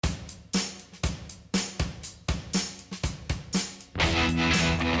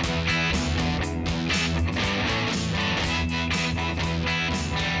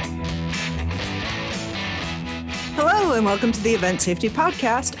and welcome to the Event Safety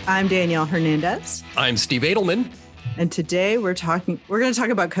Podcast. I'm Danielle Hernandez. I'm Steve Adelman. And today we're going to talk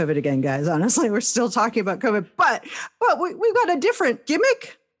about COVID again, guys. Honestly, we're still talking about COVID, but we've got a different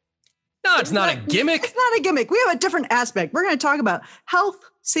gimmick. No, it's not a gimmick. It's not a gimmick. We have a different aspect. We're going to talk about health,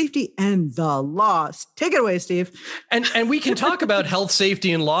 safety, and the laws. Take it away, Steve. And we can talk about health,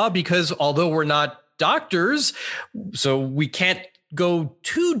 safety, and law because although we're not doctors, so we can't go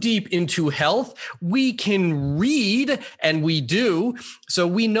too deep into health, we can read, and we do. So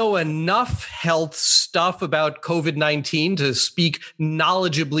we know enough health stuff about COVID-19 to speak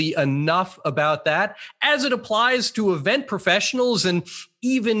knowledgeably enough about that as it applies to event professionals and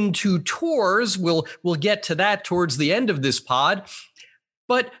even to tours. We'll get to that towards the end of this pod.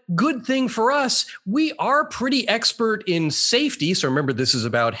 But good thing for us, we are pretty expert in safety. So remember, this is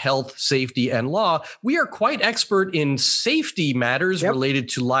about health, safety, and law. We are quite expert in safety matters related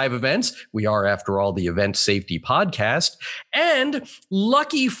to live events. We are, after all, the Event Safety Podcast. And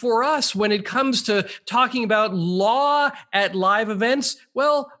lucky for us, when it comes to talking about law at live events,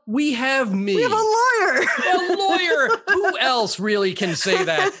 well, we have me. We have a lawyer. A lawyer. Who else really can say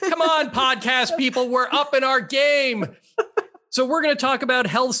that? Come on, podcast people, we're up in our game. So we're going to talk about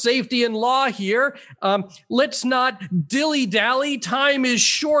health, safety, and law here. Let's not dilly-dally. Time is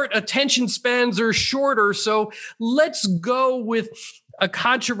short. Attention spans are shorter. So let's go with a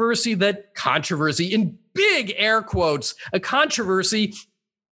controversy in big air quotes, a controversy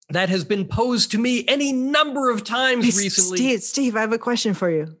that has been posed to me any number of times recently. Steve, I have a question for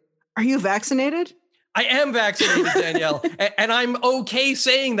you. Are you vaccinated? I am vaccinated, Danielle, and I'm okay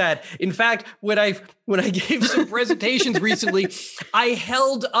saying that. In fact, when I gave some presentations recently, I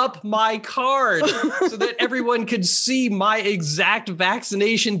held up my card so that everyone could see my exact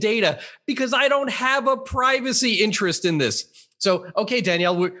vaccination data because I don't have a privacy interest in this. So, okay,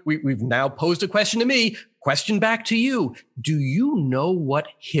 Danielle, we've now posed a question to me. Question back to you. Do you know what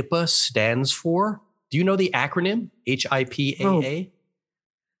HIPAA stands for? Do you know the acronym? HIPAA? Oh.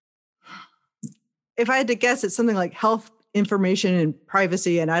 If I had to guess, it's something like health information and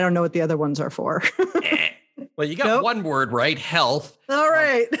privacy, and I don't know what the other ones are for. Well, you got one word right, health. All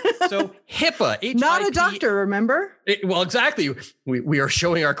right. So HIPAA. H-I-P- Not a doctor, remember? Well, exactly. We are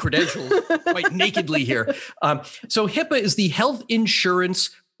showing our credentials quite nakedly here. So HIPAA is the Health Insurance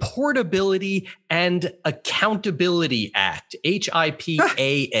Portability and Accountability Act,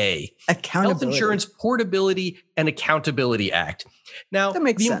 HIPAA. Accountability. Health Insurance Portability and Accountability Act. Now, that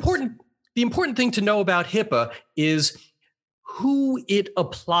makes sense. The important thing to know about HIPAA is who it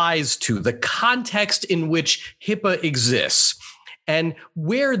applies to, the context in which HIPAA exists. And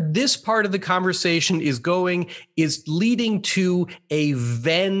where this part of the conversation is going is leading to a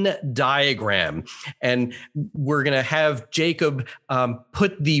Venn diagram. And we're going to have Jacob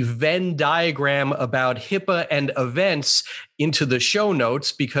put the Venn diagram about HIPAA and events into the show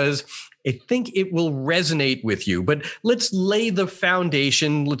notes because I think it will resonate with you. But let's lay the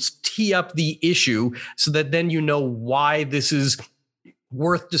foundation. Let's tee up the issue so that then you know why this is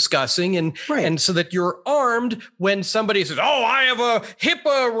worth discussing and so that you're armed when somebody says, oh, I have a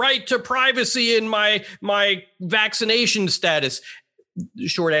HIPAA right to privacy in my vaccination status.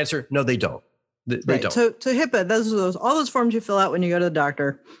 Short answer, no, they don't. They don't. So HIPAA, all those forms you fill out when you go to the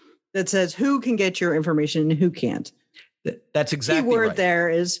doctor that says who can get your information and who can't. That's exactly the word right. There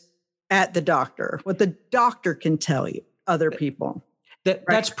is at the doctor, what the doctor can tell you, other people.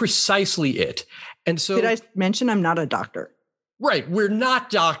 That's precisely it. And so did I mention I'm not a doctor? Right. We're not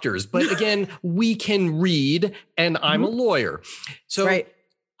doctors, but again, we can read and I'm a lawyer. So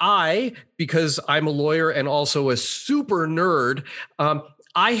because I'm a lawyer and also a super nerd,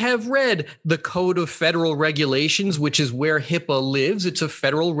 I have read the Code of Federal Regulations, which is where HIPAA lives. It's a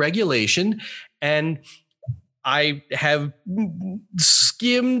federal regulation. And I have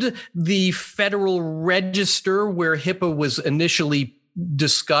skimmed the Federal Register where HIPAA was initially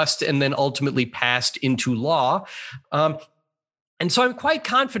discussed and then ultimately passed into law. And so I'm quite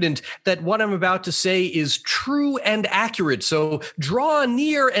confident that what I'm about to say is true and accurate. So draw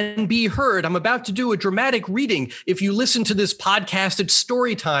near and be heard. I'm about to do a dramatic reading. If you listen to this podcast at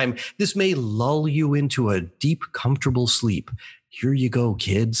story time, this may lull you into a deep, comfortable sleep. Here you go,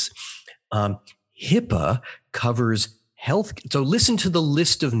 kids. HIPAA covers health. So listen to the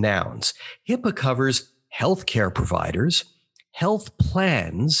list of nouns. HIPAA covers healthcare providers, health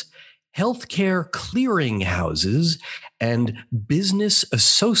plans, healthcare clearinghouses, and business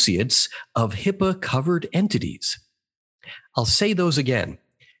associates of HIPAA-covered entities. I'll say those again.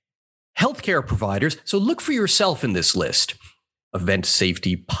 Healthcare providers. So look for yourself in this list. Event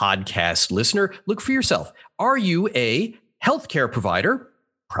Safety Podcast listener, look for yourself. Are you a healthcare provider?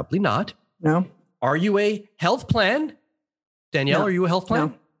 Probably not. No. Are you a health plan? Danielle, No. are you a health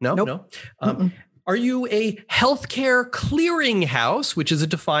plan? No. Nope. No. Are you a healthcare clearinghouse, which is a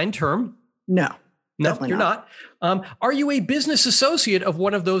defined term? No. No, you're not. Are you a business associate of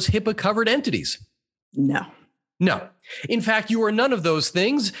one of those HIPAA covered entities? No. No. In fact, you are none of those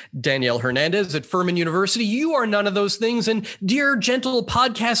things. Danielle Hernandez at Furman University, you are none of those things. And dear gentle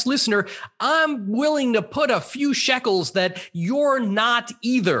podcast listener, I'm willing to put a few shekels that you're not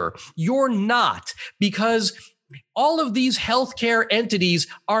either. You're not, because all of these healthcare entities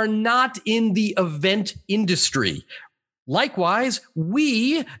are not in the event industry. Likewise,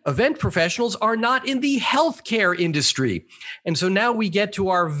 we event professionals are not in the healthcare industry. And so now we get to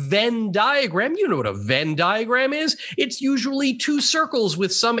our Venn diagram. You know what a Venn diagram is? It's usually two circles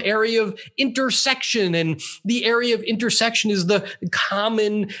with some area of intersection. And the area of intersection is the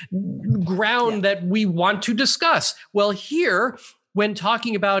common ground that we want to discuss. Well, here, when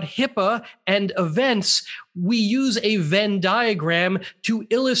talking about HIPAA and events, we use a Venn diagram to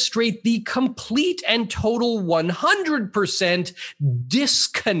illustrate the complete and total 100%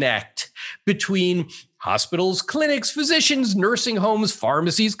 disconnect between hospitals, clinics, physicians, nursing homes,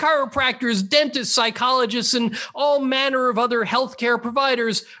 pharmacies, chiropractors, dentists, psychologists, and all manner of other healthcare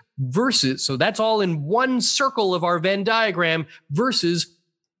providers versus, so that's all in one circle of our Venn diagram, versus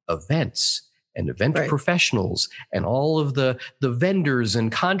events and event professionals and all of the vendors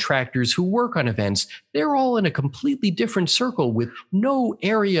and contractors who work on events. They're all in a completely different circle with no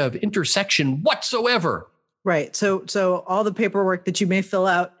area of intersection whatsoever. Right. So all the paperwork that you may fill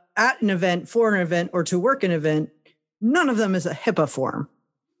out at an event, for an event, or to work an event, none of them is a HIPAA form.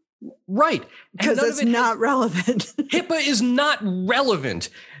 Right. Because it's not relevant. HIPAA is not relevant.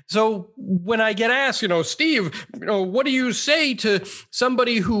 So when I get asked, Steve, what do you say to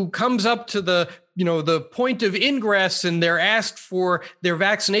somebody who comes up to the point of ingress and they're asked for their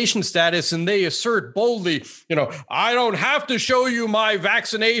vaccination status and they assert boldly, I don't have to show you my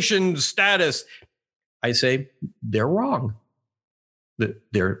vaccination status. I say they're wrong.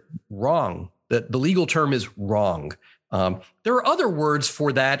 They're wrong. The legal term is wrong. There are other words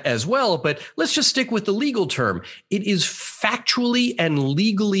for that as well, but let's just stick with the legal term. It is factually and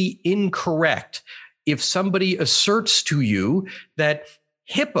legally incorrect if somebody asserts to you that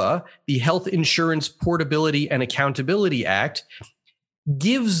HIPAA, the Health Insurance Portability and Accountability Act,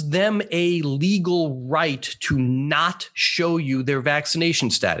 gives them a legal right to not show you their vaccination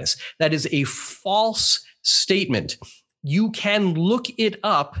status. That is a false statement. You can look it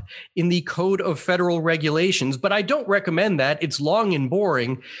up in the Code of Federal Regulations, but I don't recommend that. It's long and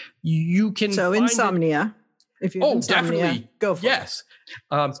boring. You can find insomnia. If you have insomnia, definitely go for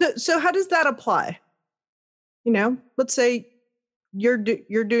it. So how does that apply? Let's say you're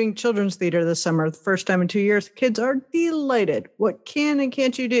doing children's theater this summer, the first time in 2 years. Kids are delighted. What can and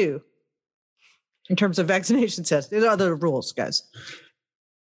can't you do in terms of vaccination tests? There's other rules, guys.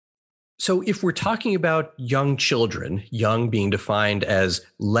 So if we're talking about young children, young being defined as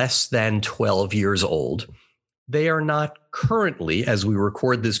less than 12 years old, they are not currently, as we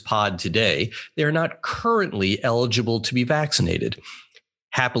record this pod today, they're not currently eligible to be vaccinated.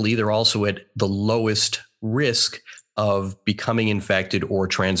 Happily, they're also at the lowest risk of becoming infected or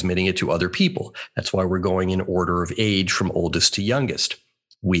transmitting it to other people. That's why we're going in order of age from oldest to youngest.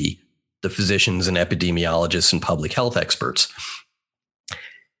 We, the physicians and epidemiologists and public health experts.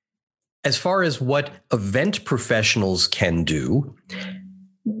 As far as what event professionals can do,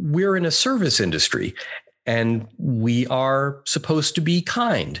 we're in a service industry and we are supposed to be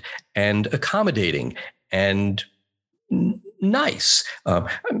kind and accommodating and nice.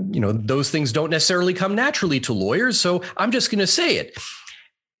 Those things don't necessarily come naturally to lawyers, so I'm just going to say it.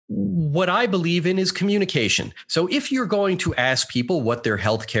 What I believe in is communication. So if you're going to ask people what their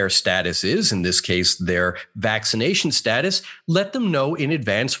healthcare status is, in this case, their vaccination status, let them know in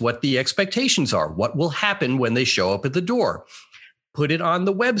advance what the expectations are, what will happen when they show up at the door. Put it on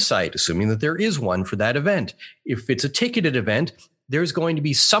the website, assuming that there is one for that event. If it's a ticketed event, there's going to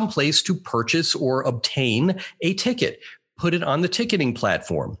be some place to purchase or obtain a ticket. Put it on the ticketing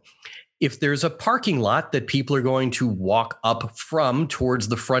platform. If there's a parking lot that people are going to walk up from towards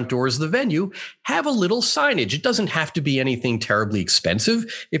the front doors of the venue, have a little signage. It doesn't have to be anything terribly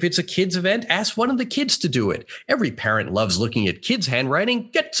expensive. If it's a kids event, ask one of the kids to do it. Every parent loves looking at kids' handwriting.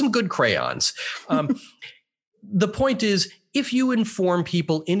 Get some good crayons. The point is, if you inform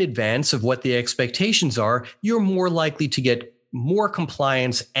people in advance of what the expectations are, you're more likely to get more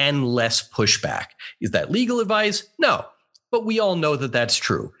compliance and less pushback. Is that legal advice? No, but we all know that that's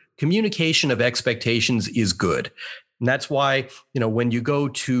true. Communication of expectations is good. And that's why, when you go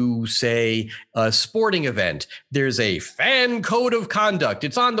to, say, a sporting event, there's a fan code of conduct.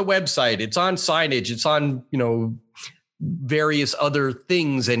 It's on the website. It's on signage. It's on, various other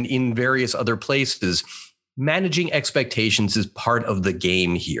things and in various other places. Managing expectations is part of the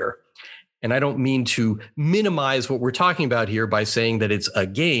game here. And I don't mean to minimize what we're talking about here by saying that it's a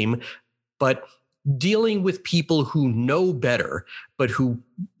game, but dealing with people who know better, but who,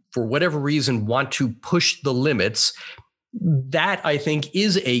 for whatever reason, want to push the limits, that I think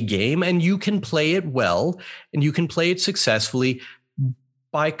is a game, and you can play it well and you can play it successfully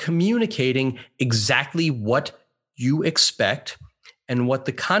by communicating exactly what you expect and what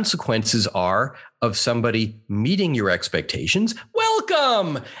the consequences are of somebody meeting your expectations.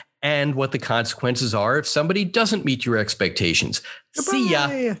 Welcome! And what the consequences are if somebody doesn't meet your expectations. Goodbye. See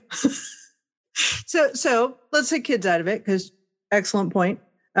ya. So let's take kids out of it, because excellent point.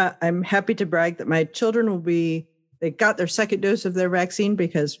 I'm happy to brag that my children they got their second dose of their vaccine,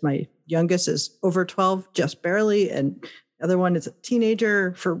 because my youngest is over 12, just barely. And the other one is a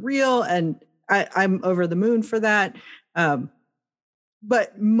teenager for real. And I'm over the moon for that.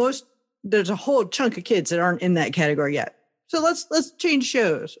 But there's a whole chunk of kids that aren't in that category yet. So let's change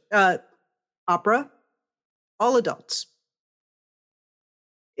shows. Opera, all adults.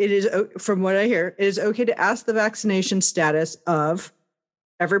 It is, from what I hear, it is okay to ask the vaccination status of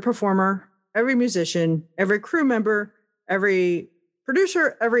every performer, every musician, every crew member, every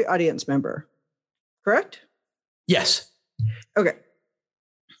producer, every audience member. Correct? Yes. Okay.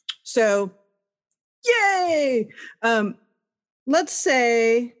 So, yay! Let's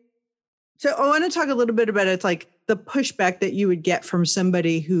say, so I want to talk a little bit about it's like the pushback that you would get from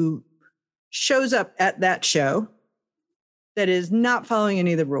somebody who shows up at that show that is not following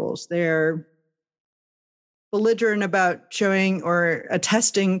any of the rules. They're belligerent about showing or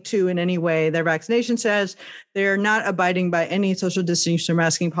attesting to in any way their vaccination status. They're not abiding by any social distancing or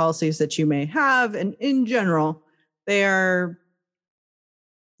masking policies that you may have. And in general, they are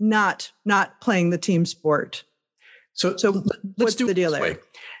not playing the team sport. So what's the deal there?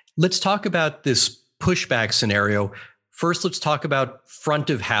 Let's talk about this pushback scenario. First, let's talk about front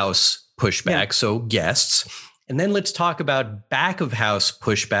of house pushback, so guests. And then let's talk about back of house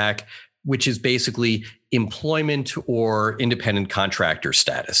pushback, which is basically employment or independent contractor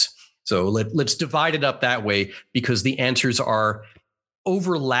status. So let's divide it up that way, because the answers are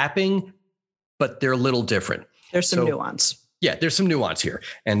overlapping, but they're a little different. There's some nuance. Yeah, there's some nuance here.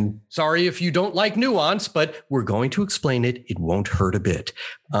 And sorry if you don't like nuance, but we're going to explain it. It won't hurt a bit.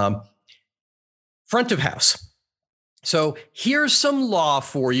 Front of house. So here's some law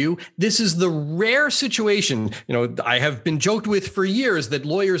for you. This is the rare situation. I have been joked with for years that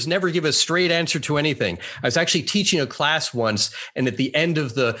lawyers never give a straight answer to anything. I was actually teaching a class once, and at the end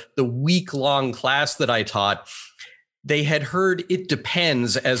of the week-long class that I taught, they had heard "it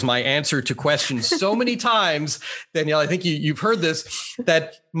depends" as my answer to questions so many times, Danielle, I think you've heard this,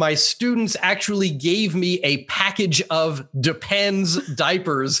 that my students actually gave me a package of Depends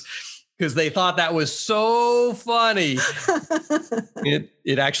diapers because they thought that was so funny.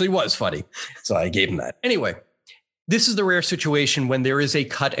 It actually was funny. So I gave them that. Anyway, this is the rare situation when there is a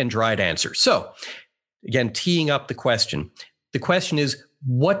cut and dried answer. So again, teeing up the question. The question is,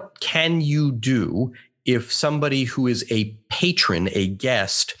 what can you do if somebody who is a patron, a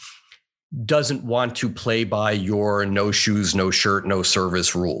guest, doesn't want to play by your no shoes, no shirt, no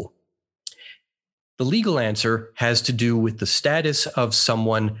service rule? The legal answer has to do with the status of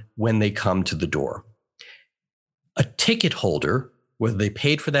someone when they come to the door. A ticket holder, whether they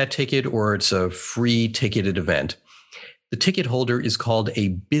paid for that ticket or it's a free ticketed event, the ticket holder is called a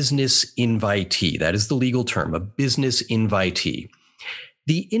business invitee. That is the legal term, a business invitee.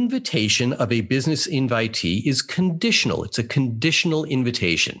 The invitation of a business invitee is conditional. It's a conditional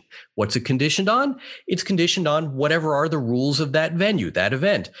invitation. What's it conditioned on? It's conditioned on whatever are the rules of that venue, that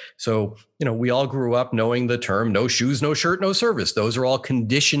event. So, we all grew up knowing the term no shoes, no shirt, no service. Those are all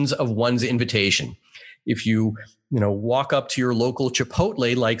conditions of one's invitation. If you, walk up to your local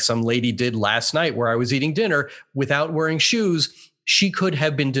Chipotle like some lady did last night where I was eating dinner without wearing shoes, she could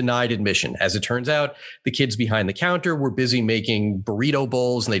have been denied admission. As it turns out, the kids behind the counter were busy making burrito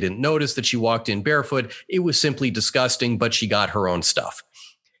bowls and they didn't notice that she walked in barefoot. It was simply disgusting, but she got her own stuff.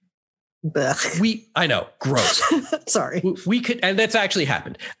 I know, gross. Sorry. We could, and that's actually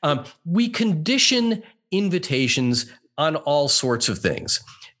happened. We condition invitations on all sorts of things.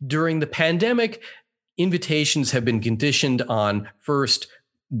 During the pandemic, invitations have been conditioned on first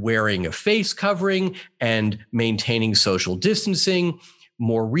wearing a face covering and maintaining social distancing.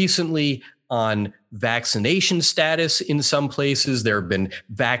 More recently, on vaccination status in some places. There have been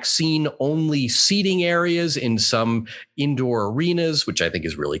vaccine-only seating areas in some indoor arenas, which I think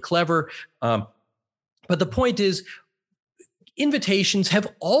is really clever. But the point is, invitations have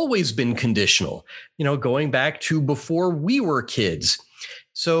always been conditional, going back to before we were kids.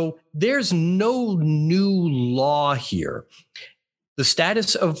 So there's no new law here. The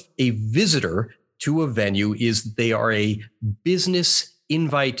status of a visitor to a venue is they are a business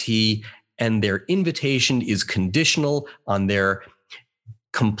invitee, and their invitation is conditional on their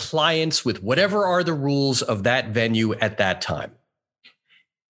compliance with whatever are the rules of that venue at that time.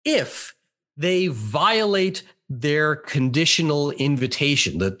 If they violate their conditional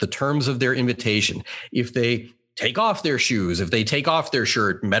invitation, the terms of their invitation, if they take off their shoes, if they take off their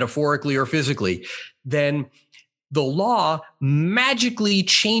shirt, metaphorically or physically, then the law magically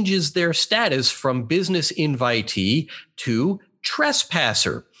changes their status from business invitee to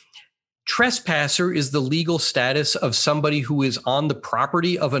trespasser. Trespasser is the legal status of somebody who is on the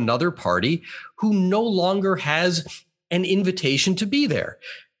property of another party who no longer has an invitation to be there.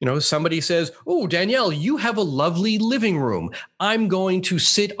 Somebody says, "Oh, Danielle, you have a lovely living room. I'm going to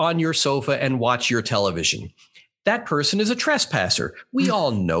sit on your sofa and watch your television." That person is a trespasser. We all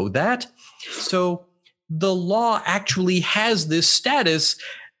know that. So the law actually has this status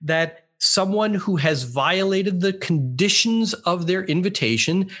that someone who has violated the conditions of their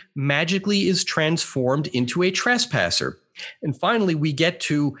invitation magically is transformed into a trespasser. And finally, we get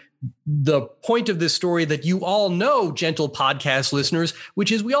to the point of this story that you all know, gentle podcast listeners,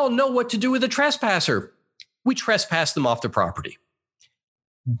 which is we all know what to do with a trespasser. We trespass them off the property.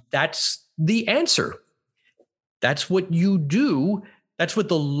 That's the answer. That's what you do. That's what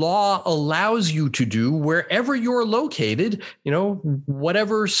the law allows you to do wherever you're located,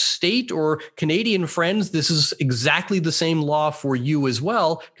 whatever state or Canadian friends, this is exactly the same law for you as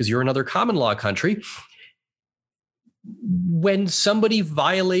well, because you're another common law country. When somebody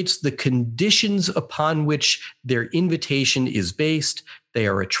violates the conditions upon which their invitation is based, they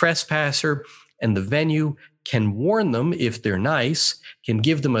are a trespasser, and the venue can warn them if they're nice, can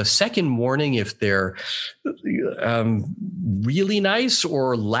give them a second warning if they're really nice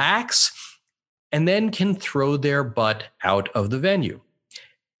or lax, and then can throw their butt out of the venue.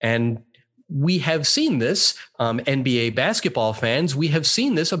 And we have seen this, NBA basketball fans, we have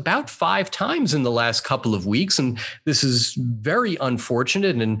seen this about 5 times in the last couple of weeks. And this is very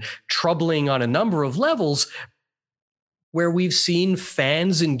unfortunate and troubling on a number of levels, where we've seen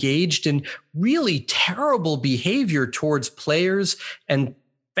fans engaged in really terrible behavior towards players and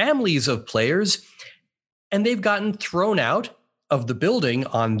families of players. And they've gotten thrown out of the building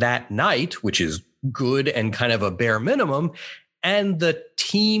on that night, which is good and kind of a bare minimum. And the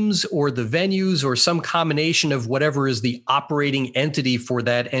teams or the venues or some combination of whatever is the operating entity for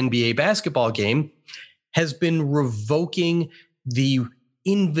that NBA basketball game has been revoking the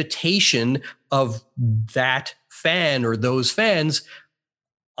invitation of that fan or those fans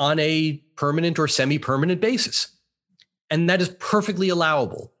on a permanent or semi-permanent basis. And that is perfectly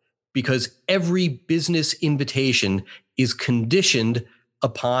allowable because every business invitation is conditioned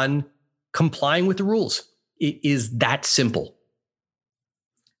upon complying with the rules. It is that simple.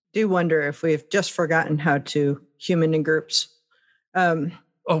 Do wonder if we've just forgotten how to human in groups.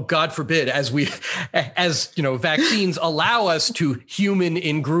 Oh, God forbid, as vaccines allow us to human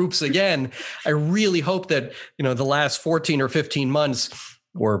in groups again. I really hope that, the last 14 or 15 months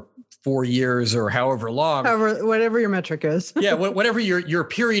or 4 years or however long. Whatever your metric is. Yeah, whatever your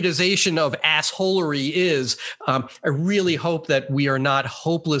periodization of assholery is, I really hope that we are not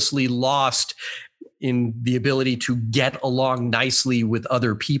hopelessly lost in the ability to get along nicely with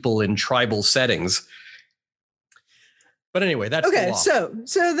other people in tribal settings. But anyway, that's okay. The law.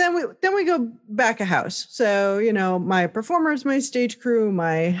 So then we go back a house. So, my performers, my stage crew,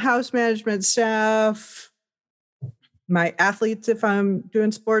 my house management staff, my athletes, if I'm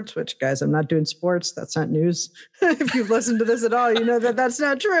doing sports, which guys, I'm not doing sports. That's not news. If you've listened to this at all, you know that that's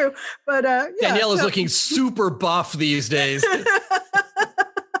not true. But Danielle is looking super buff these days.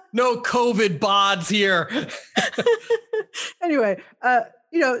 No COVID bods here. Anyway,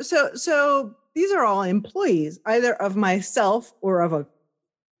 so these are all employees, either of myself or of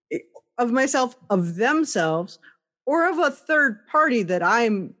themselves, or of a third party that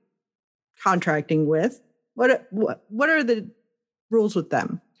I'm contracting with. What are the rules with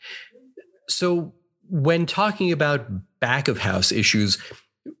them? So when talking about back of house issues,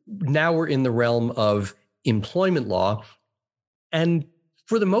 now we're in the realm of employment law. And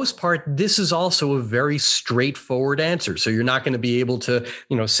for the most part, this is also a very straightforward answer. So you're not going to be able to,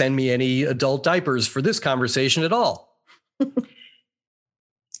 send me any adult diapers for this conversation at all.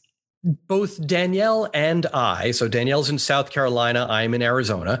 Both Danielle and I, so Danielle's in South Carolina, I'm in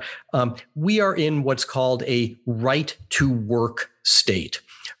Arizona, we are in what's called a right to work state.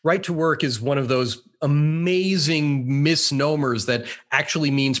 Right to work is one of those amazing misnomers that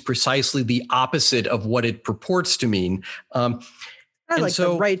actually means precisely the opposite of what it purports to mean. I like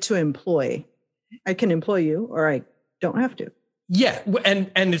the right to employ. I can employ you, or I don't have to. Yeah,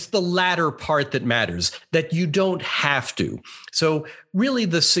 and it's the latter part that matters, that you don't have to. So really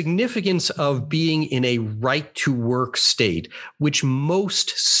the significance of being in a right to work state, which most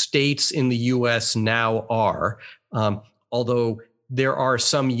states in the US now are, although there are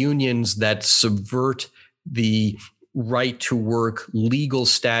some unions that subvert the right to work legal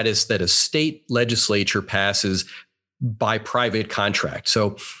status that a state legislature passes by private contract.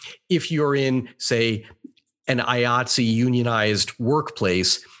 So if you're in, say, an IATSE unionized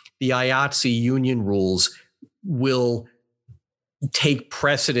workplace, the IATSE union rules will take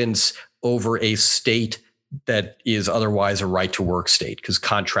precedence over a state that is otherwise a right to work state, because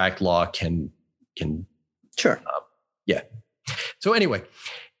contract law can sure. Yeah. So anyway,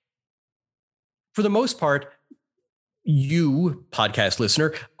 for the most part, you, podcast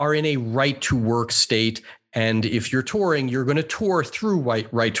listener, are in a right to work state. And if you're touring, you're going to tour through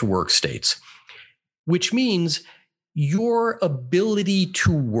right to work states, which means your ability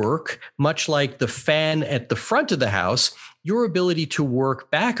to work, much like the fan at the front of the house, your ability to work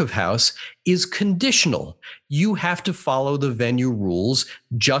back of house is conditional. You have to follow the venue rules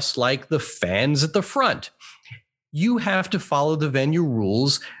just like the fans at the front. You have to follow the venue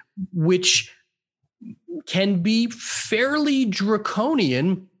rules, which can be fairly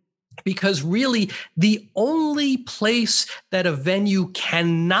draconian, because really the only place that a venue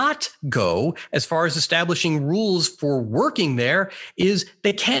cannot go as far as establishing rules for working there is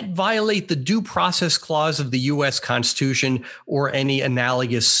they can't violate the due process clause of the US Constitution or any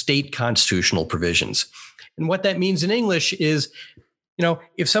analogous state constitutional provisions. And what that means in English is,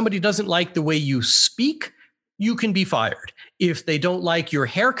 if somebody doesn't like the way you speak, you can be fired. If they don't like your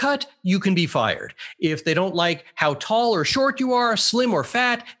haircut, you can be fired. If they don't like how tall or short you are, slim or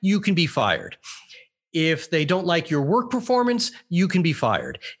fat, you can be fired. If they don't like your work performance, you can be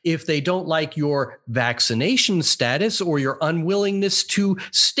fired. If they don't like your vaccination status or your unwillingness to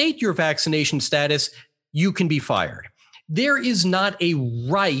state your vaccination status, you can be fired. There is not a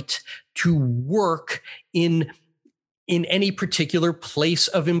right to work in any particular place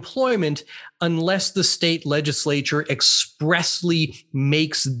of employment unless the state legislature expressly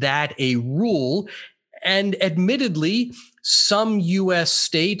makes that a rule. And admittedly, some U.S.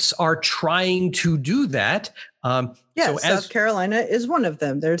 states are trying to do that. South Carolina is one of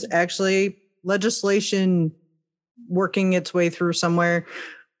them. There's actually legislation working its way through somewhere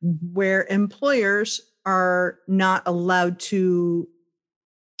where employers are not allowed to,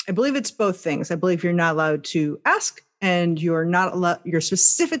 I believe it's both things. I believe you're not allowed to ask, and you're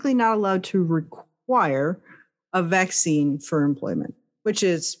specifically not allowed to require a vaccine for employment, which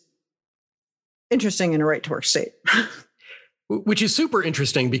is interesting in a right to work state. Which is super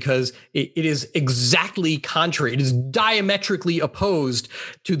interesting because it is exactly contrary. It is diametrically opposed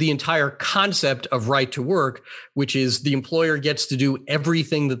to the entire concept of right to work, which is the employer gets to do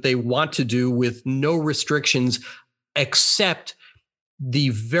everything that they want to do with no restrictions except the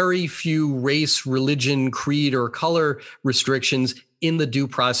very few race, religion, creed, or color restrictions in the due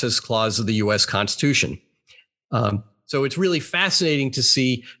process clause of the U.S. Constitution. So it's really fascinating to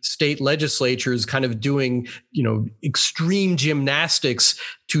see state legislatures kind of doing, extreme gymnastics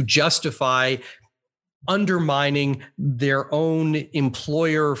to justify undermining their own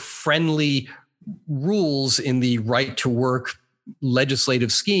employer-friendly rules in the right to work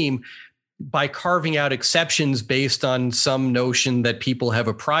legislative scheme by carving out exceptions based on some notion that people have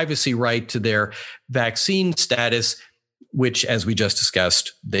a privacy right to their vaccine status, which, as we just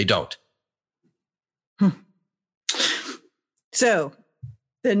discussed, they don't. So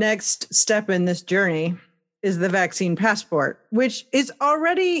the next step in this journey is the vaccine passport, which is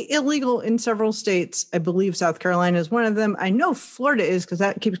already illegal in several states. I believe South Carolina is one of them. I know Florida is, because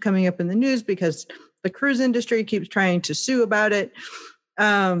that keeps coming up in the news because the cruise industry keeps trying to sue about it.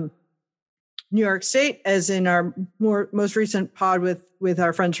 New York State, as in our most recent pod with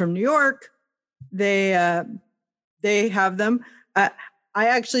our friends from New York, they have them. I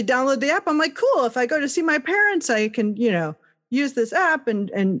actually download the app. I'm like, cool. If I go to see my parents, I can, use this app.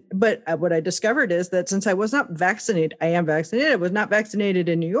 But what I discovered is that since I was not vaccinated, I am vaccinated. I was not vaccinated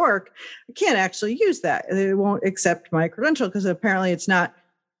in New York. I can't actually use that. They won't accept my credential because apparently it's not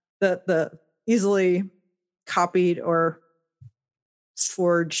the easily copied or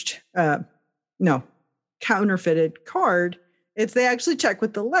forged, counterfeited card. They actually check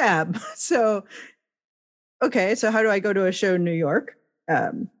with the lab. So, okay. So how do I go to a show in New York?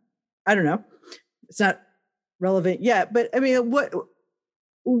 I don't know. It's not relevant yet, but I mean,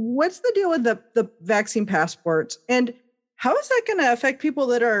 what's the deal with the vaccine passports? And how is that going to affect people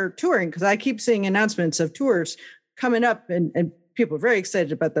that are touring? Because I keep seeing announcements of tours coming up and people are very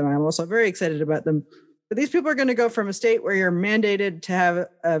excited about them. I'm also very excited about them. But these people are going to go from a state where you're mandated to have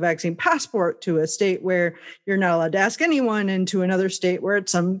a vaccine passport to a state where you're not allowed to ask anyone, and to another state where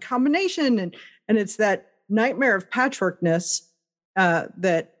it's some combination. And it's that nightmare of patchworkness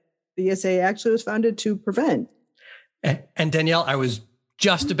that the ESA actually was founded to prevent. And Danielle, I was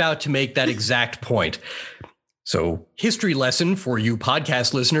just about to make that exact point. So, history lesson for you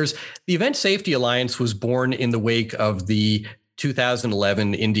podcast listeners, the Event Safety Alliance was born in the wake of the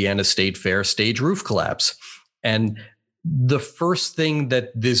 2011 Indiana State Fair stage roof collapse. And the first thing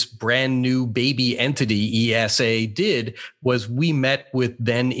that this brand new baby entity, ESA, did was we met with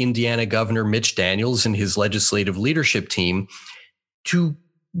then Indiana Governor Mitch Daniels and his legislative leadership team to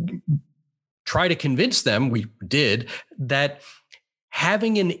try to convince them, we did, that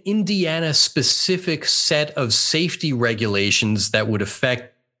having an Indiana-specific set of safety regulations that would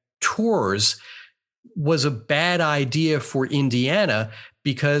affect tours was a bad idea for Indiana,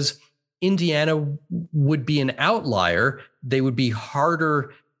 because Indiana would be an outlier. They would be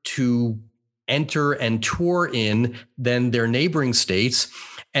harder to enter and tour in than their neighboring states.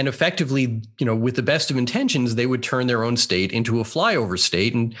 And effectively, with the best of intentions, they would turn their own state into a flyover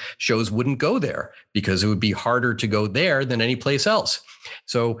state, and shows wouldn't go there because it would be harder to go there than any place else.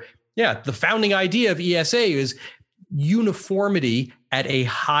 So, yeah, the founding idea of ESA is uniformity at a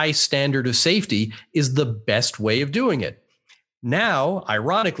high standard of safety is the best way of doing it. Now,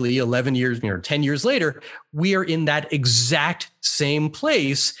 ironically, 11 years or 10 years later, we are in that exact same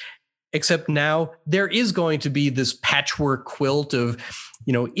place, except now there is going to be this patchwork quilt of,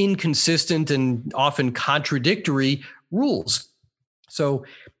 inconsistent and often contradictory rules. So,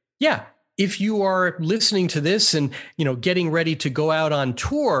 yeah, if you are listening to this and, getting ready to go out on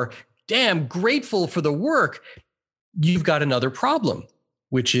tour, damn grateful for the work, you've got another problem,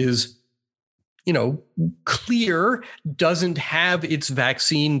 which is, Clear doesn't have its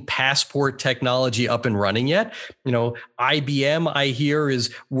vaccine passport technology up and running yet. IBM, I hear,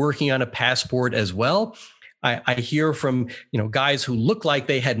 is working on a passport as well. I hear from, guys who look like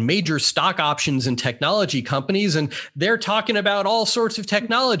they had major stock options in technology companies, and they're talking about all sorts of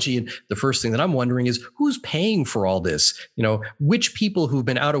technology. And the first thing that I'm wondering is who's paying for all this? Which people who've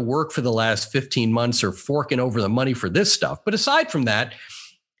been out of work for the last 15 months are forking over the money for this stuff? But aside from that,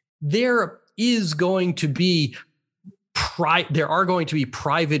 there are going to be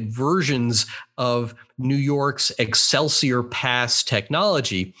private versions of New York's Excelsior Pass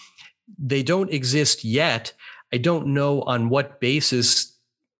technology. They don't exist yet. I don't know on what basis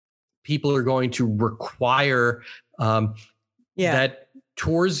people are going to require that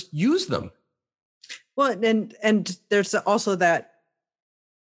tours use them. Well, and there's also that,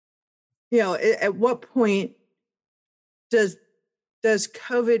 at what point does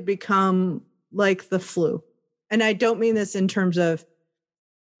COVID become like the flu? And I don't mean this in terms of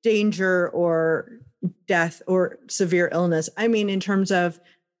danger or death or severe illness. I mean in terms of,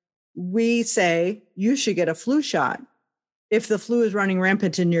 we say you should get a flu shot. If the flu is running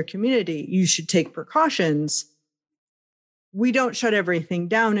rampant in your community, you should take precautions. We don't shut everything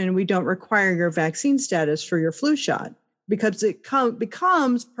down, and we don't require your vaccine status for your flu shot because it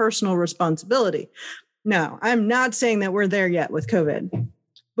becomes personal responsibility. Now, I'm not saying that we're there yet with COVID,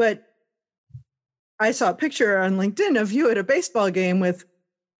 but I saw a picture on LinkedIn of you at a baseball game with,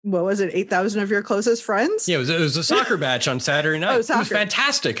 what was it, 8,000 of your closest friends? Yeah, it was a soccer match on Saturday night. It was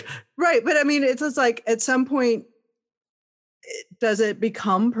fantastic. Right. But I mean, it's just like at some point, does it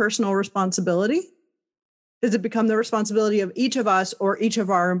become personal responsibility? Does it become the responsibility of each of us or each of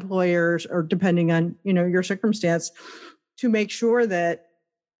our employers, or depending on, your circumstance, to make sure that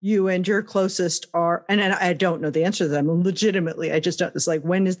you and your closest are, and I don't know the answer to them legitimately. I just don't, it's like,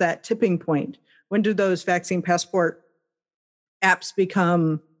 when is that tipping point? When do those vaccine passport apps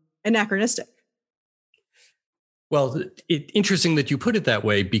become anachronistic? Well, interesting that you put it that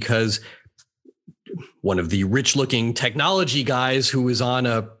way, because one of the rich-looking technology guys who was on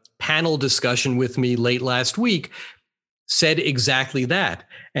a panel discussion with me late last week said exactly that.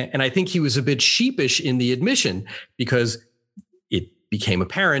 And I think he was a bit sheepish in the admission, because it became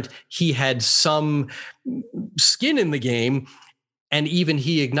apparent he had some skin in the game. And even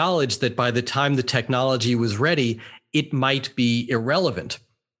he acknowledged that by the time the technology was ready, it might be irrelevant.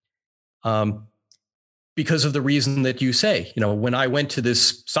 Because of the reason that you say, when I went to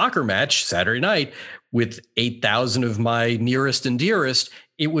this soccer match Saturday night with 8,000 of my nearest and dearest,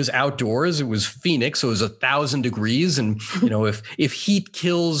 it was outdoors. It was Phoenix, so it was 1,000 degrees. And, if heat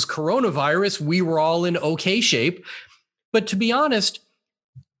kills coronavirus, we were all in okay shape. But to be honest,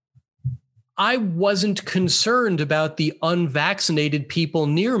 I wasn't concerned about the unvaccinated people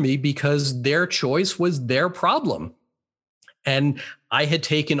near me because their choice was their problem. And I had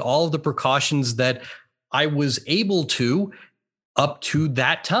taken all of the precautions that I was able to up to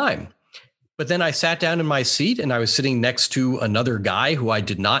that time. But then I sat down in my seat and I was sitting next to another guy who I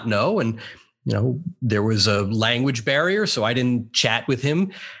did not know. And, there was a language barrier, so I didn't chat with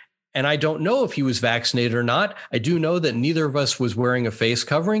him. And I don't know if he was vaccinated or not. I do know that neither of us was wearing a face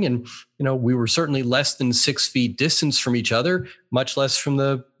covering. And, we were certainly less than 6 feet distance from each other, much less from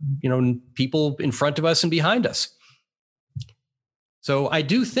the, people in front of us and behind us. So I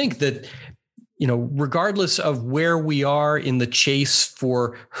do think that, regardless of where we are in the chase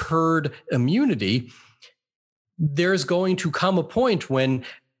for herd immunity, there's going to come a point when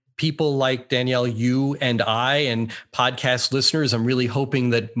people like Danielle, you and I, and podcast listeners, I'm really hoping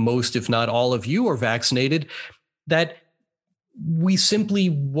that most, if not all of you, are vaccinated, that we simply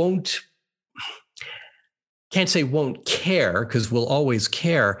can't say won't care, because we'll always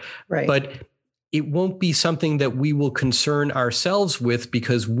care, right, but it won't be something that we will concern ourselves with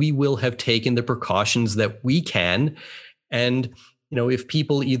because we will have taken the precautions that we can. And, if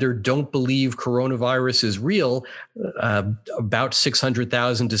people either don't believe coronavirus is real, about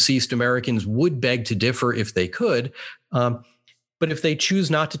 600,000 deceased Americans would beg to differ if they could. But if they choose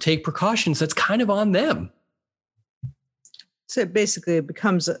not to take precautions, that's kind of on them. So basically it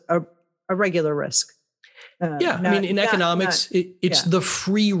becomes a regular risk. In economics, it's the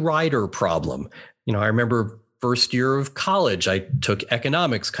free rider problem. I remember first year of college, I took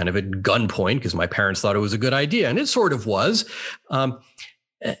economics kind of at gunpoint because my parents thought it was a good idea, and it sort of was. And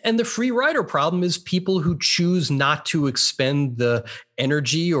the free rider problem is people who choose not to expend the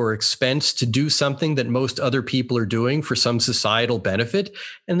energy or expense to do something that most other people are doing for some societal benefit,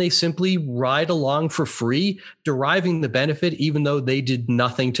 and they simply ride along for free, deriving the benefit even though they did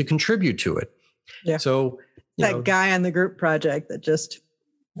nothing to contribute to it. Yeah. So that guy on the group project that just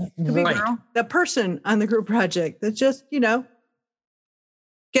right. The person on the group project that just,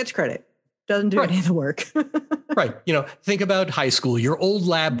 gets credit, doesn't do any of the work. Right. Think about high school, your old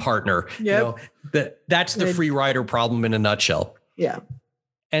lab partner. Yep. That's the free rider problem in a nutshell. Yeah.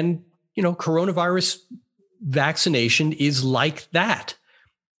 And, coronavirus vaccination is like that.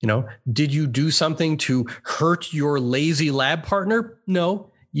 Did you do something to hurt your lazy lab partner?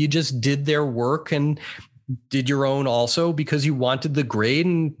 No, you just did their work and did your own also because you wanted the grade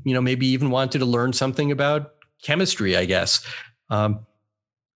and, maybe even wanted to learn something about chemistry, I guess.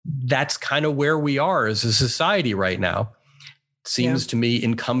 That's kind of where we are as a society right now. It seems to me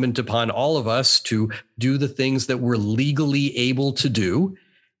incumbent upon all of us to do the things that we're legally able to do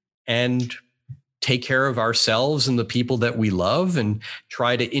and take care of ourselves and the people that we love and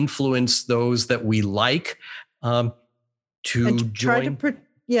try to influence those that we like to join.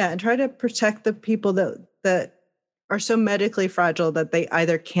 And try to protect the people that are so medically fragile that they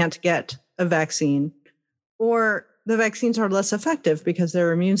either can't get a vaccine or the vaccines are less effective because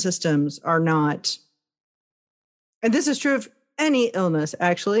their immune systems are not. And this is true of any illness,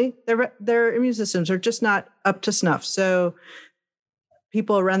 actually. Their immune systems are just not up to snuff. So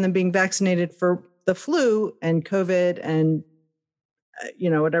people around them being vaccinated for the flu and COVID and,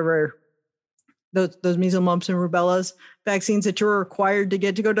 whatever, those measles, mumps, and rubellas vaccines that you're required to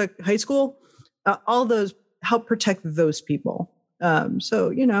get to go to high school, all those help protect those people.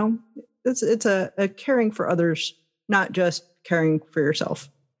 So, it's a caring for others, not just caring for yourself.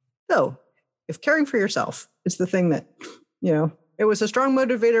 So if caring for yourself is the thing that, it was a strong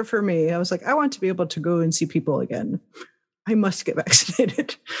motivator for me. I was like, I want to be able to go and see people again. I must get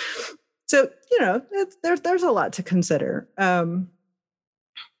vaccinated. So, there's a lot to consider. And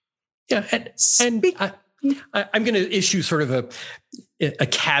I'm going to issue sort of a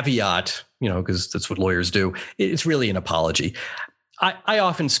caveat, because that's what lawyers do. It's really an apology. I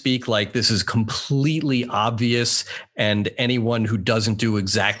often speak like this is completely obvious, and anyone who doesn't do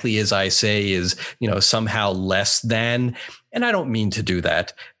exactly as I say is, somehow less than. And I don't mean to do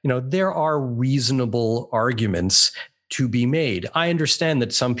that. There are reasonable arguments to be made. I understand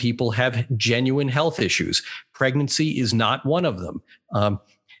that some people have genuine health issues. Pregnancy is not one of them.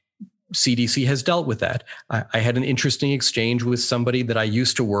 CDC has dealt with that. I had an interesting exchange with somebody that I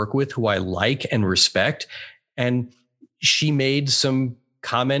used to work with who I like and respect. And she made some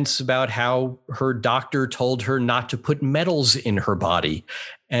comments about how her doctor told her not to put metals in her body.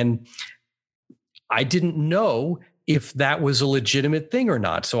 And I didn't know if that was a legitimate thing or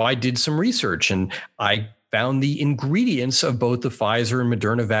not. So I did some research and I found the ingredients of both the Pfizer and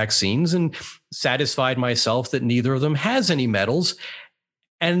Moderna vaccines and satisfied myself that neither of them has any metals.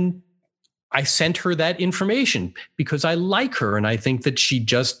 And I sent her that information because I like her and I think that she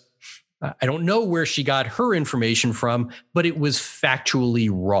just I don't know where she got her information from, but it was factually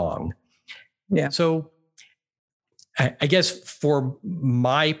wrong. Yeah. So I guess for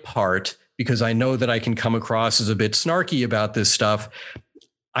my part, because I know that I can come across as a bit snarky about this stuff,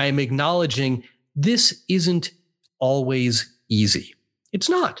 I am acknowledging this isn't always easy. It's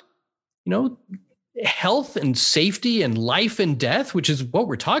not. Health and safety and life and death, which is what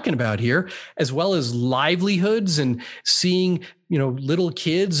we're talking about here, as well as livelihoods and seeing, little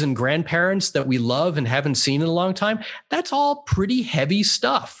kids and grandparents that we love and haven't seen in a long time. That's all pretty heavy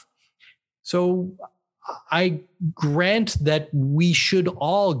stuff. So I grant that we should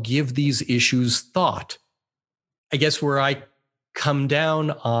all give these issues thought. I guess where I come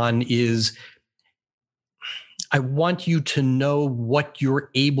down on is I want you to know what you're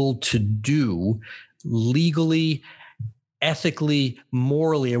able to do legally, ethically,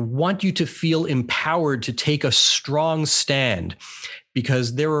 morally. I want you to feel empowered to take a strong stand,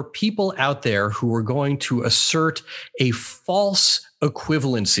 because there are people out there who are going to assert a false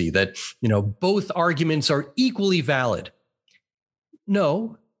equivalency that, both arguments are equally valid.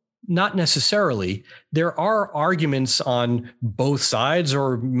 No, not necessarily. There are arguments on both sides,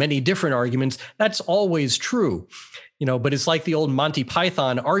 or many different arguments. That's always true. But it's like the old Monty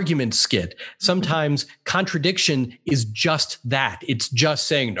Python argument skit. Sometimes contradiction is just that. It's just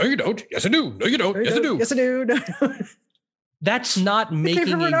saying, no, you don't. Yes, I do. No, you don't. Yes, I do. Yes, I do. That's not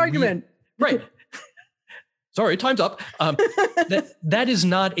making an argument. Right. Sorry, time's up. That is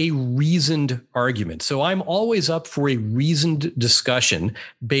not a reasoned argument. So I'm always up for a reasoned discussion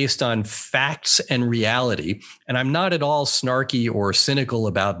based on facts and reality. And I'm not at all snarky or cynical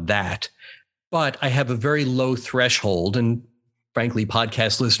about that. But I have a very low threshold. And frankly,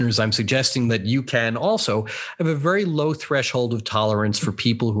 podcast listeners, I'm suggesting that you can also have a very low threshold of tolerance for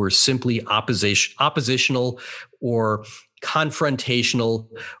people who are simply oppositional or confrontational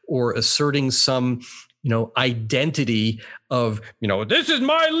or asserting some identity of, this is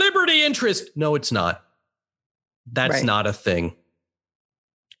my liberty interest. No, it's not. That's right. Not a thing.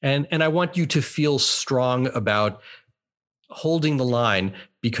 And I want you to feel strong about holding the line,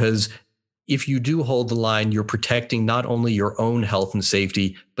 because if you do hold the line, you're protecting not only your own health and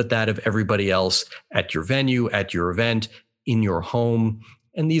safety, but that of everybody else at your venue, at your event, in your home.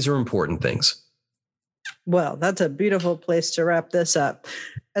 And these are important things. Well, that's a beautiful place to wrap this up.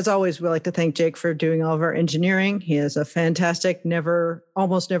 As always, we like to thank Jake for doing all of our engineering. He is a fantastic,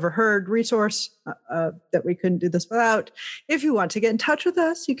 almost never heard resource that we couldn't do this without. If you want to get in touch with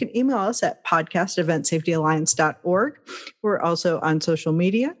us, you can email us at podcast@eventsafetyalliance.org. We're also on social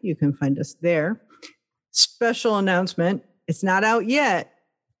media. You can find us there. Special announcement. It's not out yet,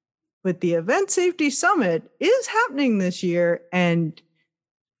 but the Event Safety Summit is happening this year, and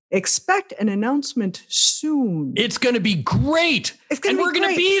expect an announcement soon. It's going to be great. And we're going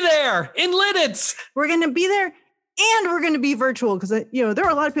to be there in Lidditz. We're going to be there, and we're going to be virtual, because, there are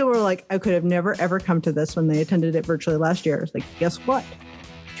a lot of people who are like, I could have never, ever come to this when they attended it virtually last year. It's like, guess what?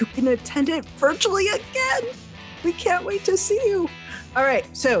 You can attend it virtually again. We can't wait to see you. All right.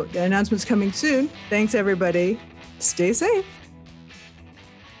 So the announcement's coming soon. Thanks, everybody. Stay safe.